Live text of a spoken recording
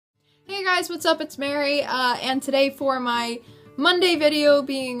guys, what's up? It's Mary, and today for my Monday video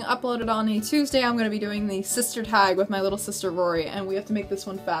being uploaded on a Tuesday, I'm going to be doing the sister tag with my little sister Rory, and we have to make this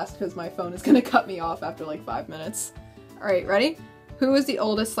one fast because my phone is going to cut me off after like 5 minutes. Alright, ready? Who is the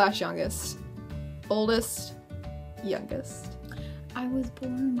oldest slash youngest? Oldest, youngest. I was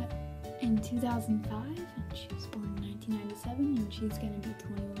born in 2005, and she was born in 1997, and she's going to be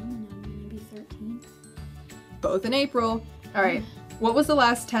 21, and I'm going to be 13. Both in April. Alright, what was the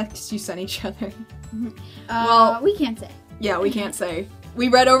last text you sent each other? Well, we can't say. Yeah, we can't say. We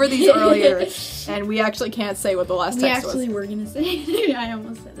read over these earlier, and we actually can't say what the last text was. We actually were gonna say it. I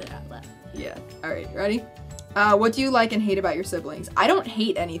almost said it out loud. Yeah. Alright, ready? What do you like and hate about your siblings? I don't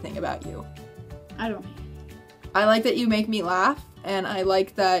hate anything about you. I don't hate it. I like that you make me laugh, and I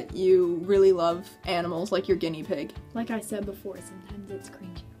like that you really love animals, like your guinea pig. Like I said before, sometimes it's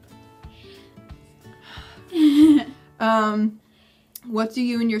cringy. What do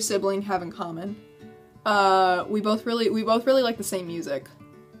you and your sibling have in common? We both really like the same music.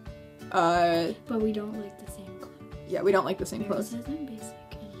 But we don't like the same clothes. Yeah, we don't like the same clothes. Says I'm basic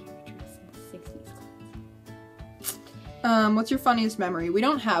and you're dressed in 60s clothes. What's your funniest memory? We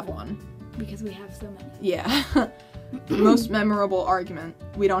don't have one. Because we have so many. Yeah. Most memorable argument.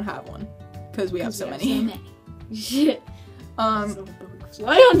 We don't have one. Because we have so many. Shit. Fly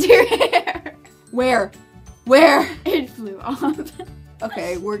onto your hair. Where? Where? It flew off.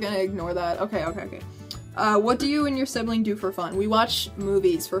 Okay, we're gonna ignore that. Okay. What do you and your sibling do for fun? We watch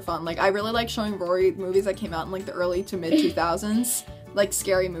movies for fun. Like, I really like showing Rory movies that came out in like the early to mid 2000s. Like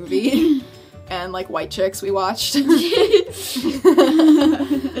Scary Movie. And like White Chicks we watched.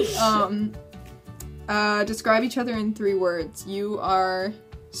 Describe each other in 3 words. You are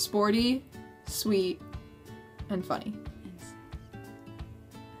sporty, sweet, and funny.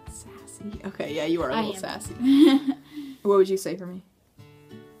 Sassy. Okay, yeah, you are a little sassy. What would you say for me?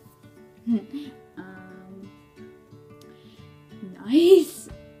 Nice?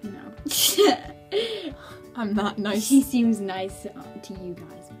 No. I'm not nice. She seems nice to you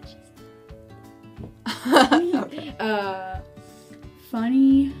guys, but she's Okay.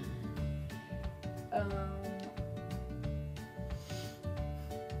 Funny.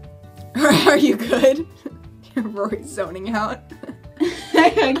 Are you good? Rory's zoning out.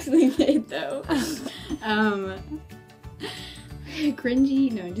 I actually did though.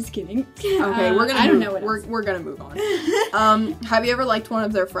 Cringy? No, just kidding. Okay, we're gonna. I don't know what we're gonna move on. Have you ever liked one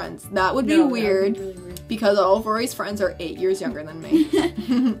of their friends? That would be weird, that would be really weird because all of Rory's friends are 8 years younger than me.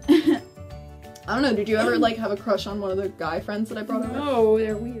 I don't know. Did you ever like have a crush on one of the guy friends that I brought over? No,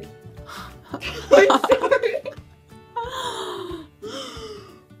 they're weird. I'm sorry.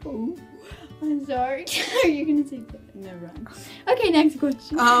 Oh, I'm sorry. Are you gonna say that? Never mind. Okay, next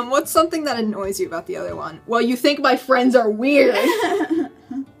question. What's something that annoys you about the other one? Well, you think my friends are weird.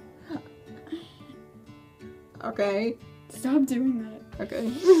 Okay. Stop doing that.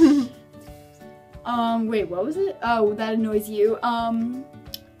 Okay. Wait, what was it? Oh, that annoys you.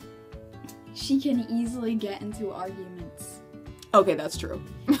 She can easily get into arguments. Okay, that's true.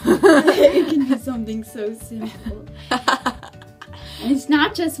 It can be something so simple. And it's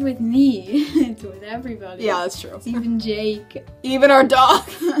not just with me, it's with everybody. Yeah, that's true. It's even Jake. Even our dog.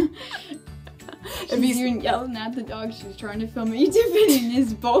 She's even yelling at the dog. She was trying to film a YouTube video and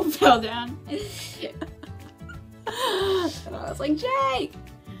his bowl fell down. And I was like, Jake!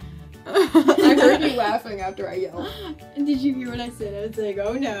 I heard you laughing after I yelled. And did you hear what I said? I was like,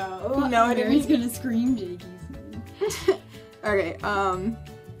 oh no. No, I didn't. Mary's gonna scream, Jakey's. Okay,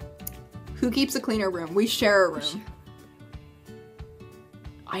 who keeps a cleaner room? We share a room.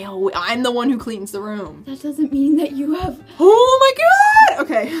 I'm the one who cleans the room. That doesn't mean that you have... Oh my god!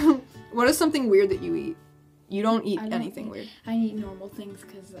 Okay, what is something weird that you eat? You don't eat anything weird. I eat normal things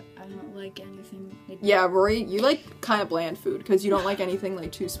because I don't like anything like... Yeah, Rory, you like kind of bland food because you don't like anything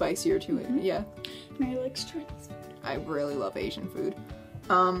like too spicy or too... Yeah. Mary likes Chinese food. I really love Asian food.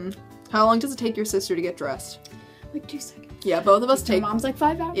 How long does it take your sister to get dressed? Like 2 seconds. Yeah, both of us take... My mom's like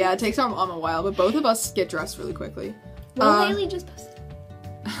 5 hours. Yeah, it takes our mom a while, but both of us get dressed really quickly. Well, Haley just posted.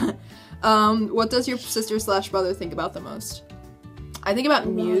 What does your sister slash brother think about the most? I think about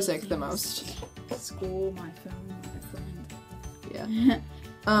music the most. School, my phone, my friend.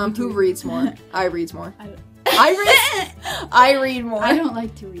 Yeah. Who reads more? I reads more. I read more. I don't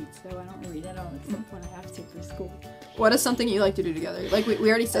like to read, so I don't read at all except when I have to for school. What is something you like to do together? Like, we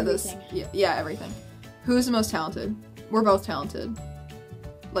already said this. Yeah, everything. Who's the most talented? We're both talented.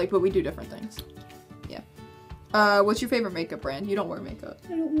 Like, but we do different things. Yeah. What's your favorite makeup brand? You don't wear makeup. I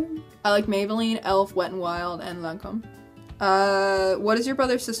don't wear makeup. I like Maybelline, Elf, Wet n Wild, and Lancome. What is your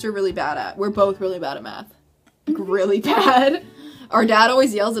brother sister really bad at? We're both really bad at math. Like, really bad. Our dad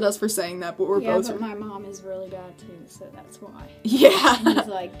always yells at us for saying that, but we're both. Yeah, but my mom is really bad too, so that's why. Yeah. And he's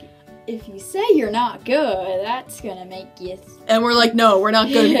like, if you say you're not good, that's gonna make you. And we're like, no, we're not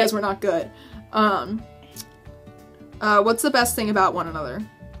good because we're not good. What's the best thing about one another?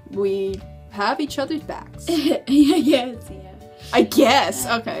 We have each other's backs. Yes, yeah. I guess.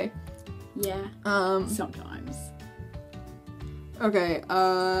 Okay. Yeah. Sometimes. Okay.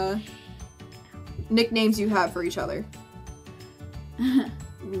 Nicknames you have for each other.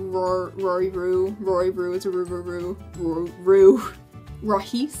 Rory Roo. Rory Roo is a Roo.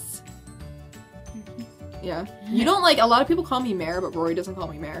 Rahis. Yeah. You don't like, a lot of people call me Mare, but Rory doesn't call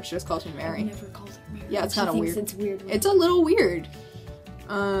me Mare. She just calls me Mary. I never called her Mary. Yeah, it's kind of weird. It's weird. It's a little weird.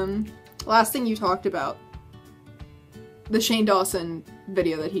 Last thing you talked about. The Shane Dawson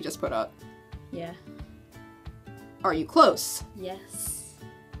video that he just put up. Yeah. Are you close? Yes.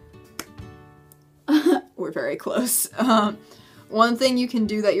 We're very close. One thing you can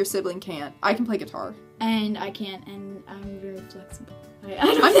do that your sibling can't. I can play guitar. And I can't, and I'm very flexible.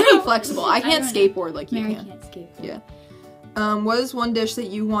 I'm pretty flexible. I can't skateboard like you Mary can. can't skateboard. Yeah. What is one dish that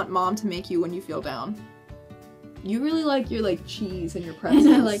you want mom to make you when you feel down? You really like your cheese and your pretzels.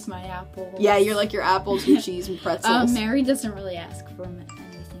 And I like my apples. Yeah, you're like your apples, your cheese, and pretzels. Mary doesn't really ask for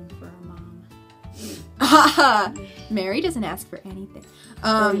anything for her mom. Haha. Mary doesn't ask for anything.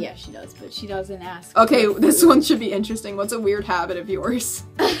 Oh yeah, she does, but she doesn't ask. Okay, this one should be interesting. What's a weird habit of yours?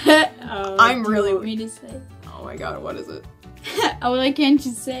 I'm really. Do you want me to say? Oh my god, what is it? Oh, why can't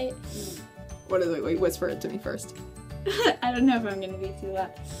you say it? What is it? Wait, whisper it to me first. I don't know if I'm gonna be too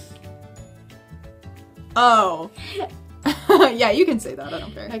loud. Oh. Yeah, you can say that. I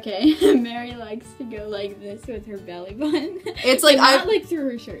don't care. Okay, Mary likes to go like this with her belly button. It's like not like through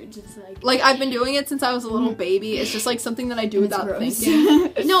her shirt, just like I've been doing it since I was a little baby. It's just like something that I do without gross.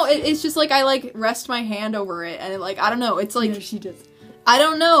 thinking. No, it's just like I like rest my hand over it, and I don't know. It's like no, she does. I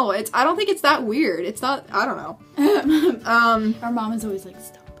don't know. I don't think it's that weird. It's not. I don't know. Our mom is always like,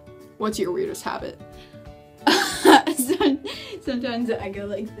 stop. What's your weirdest habit? Sometimes I go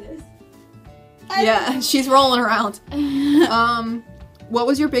like this. Yeah, she's rolling around. What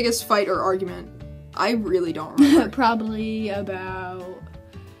was your biggest fight or argument? I really don't remember. Probably about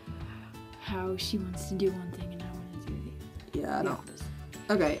how she wants to do one thing and I want to do the Yeah, I don't.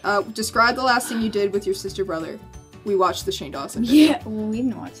 Okay, describe the last thing you did with your sister brother. We watched the Shane Dawson video. Yeah, well, we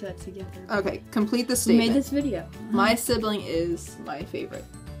didn't watch that together. Okay, complete the We statement. made this video. My sibling is my favorite.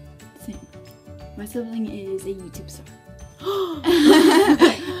 Same. My sibling is a YouTube star.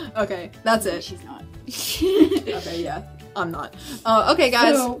 Okay, that's it. She's not. Okay, yeah, I'm not. Okay,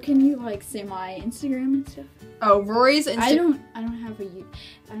 guys. So, can you say my Instagram and stuff? Oh, Rory's Instagram. I don't have a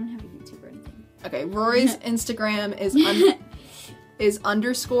YouTube or anything. Okay, Rory's Instagram is _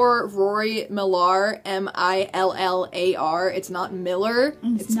 Rory Millar, Millar. It's not Miller.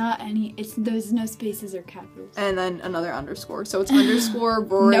 It's not any. There's no spaces or capitals. And then another underscore. So it's _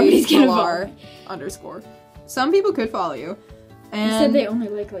 Rory Nobody's gonna Millar follow. _ Some people could follow you. And You said they only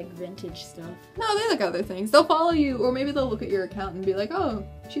like vintage stuff. No, they like other things. They'll follow you, or maybe they'll look at your account and be like, oh,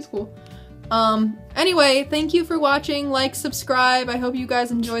 she's cool. Anyway, thank you for watching. Like, subscribe. I hope you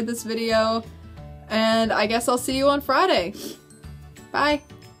guys enjoyed this video. And I guess I'll see you on Friday. Bye.